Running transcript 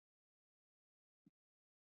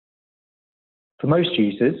For most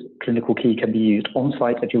users, ClinicalKey can be used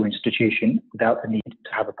on-site at your institution without the need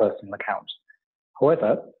to have a personal account.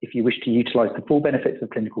 However, if you wish to utilize the full benefits of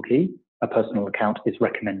ClinicalKey, a personal account is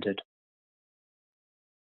recommended.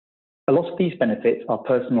 A lot of these benefits are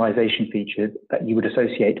personalization features that you would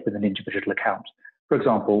associate with an individual account. For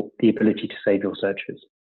example, the ability to save your searches.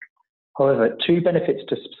 However, two benefits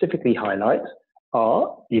to specifically highlight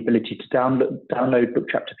are the ability to download book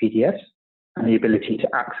chapter PDFs and the ability to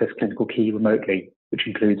access ClinicalKey remotely, which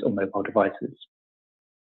includes on mobile devices.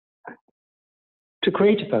 To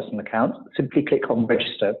create a personal account, simply click on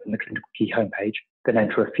Register from the ClinicalKey homepage, then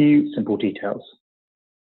enter a few simple details.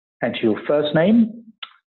 Enter your first name,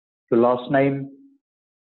 your last name,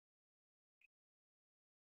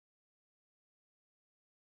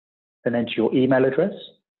 then enter your email address.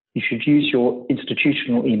 You should use your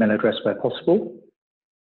institutional email address where possible,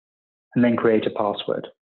 and then create a password.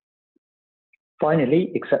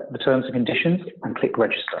 Finally, accept the terms and conditions and click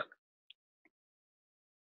Register.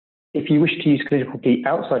 If you wish to use ClinicalKey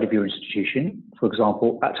outside of your institution, for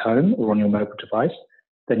example, at home or on your mobile device,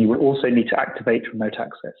 then you will also need to activate remote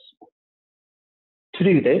access. To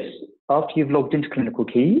do this, after you've logged into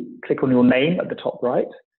ClinicalKey, click on your name at the top right,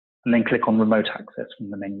 and then click on Remote Access from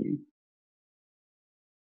the menu.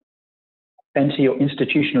 Enter your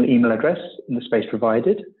institutional email address in the space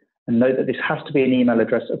provided, and note that this has to be an email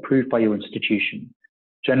address approved by your institution.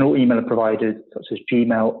 General email providers such as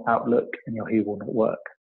Gmail, Outlook, and Yahoo will not work.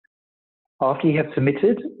 After you have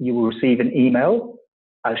submitted, you will receive an email,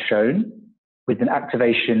 as shown, with an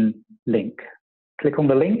activation link. Click on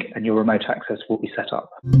the link and your remote access will be set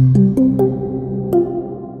up.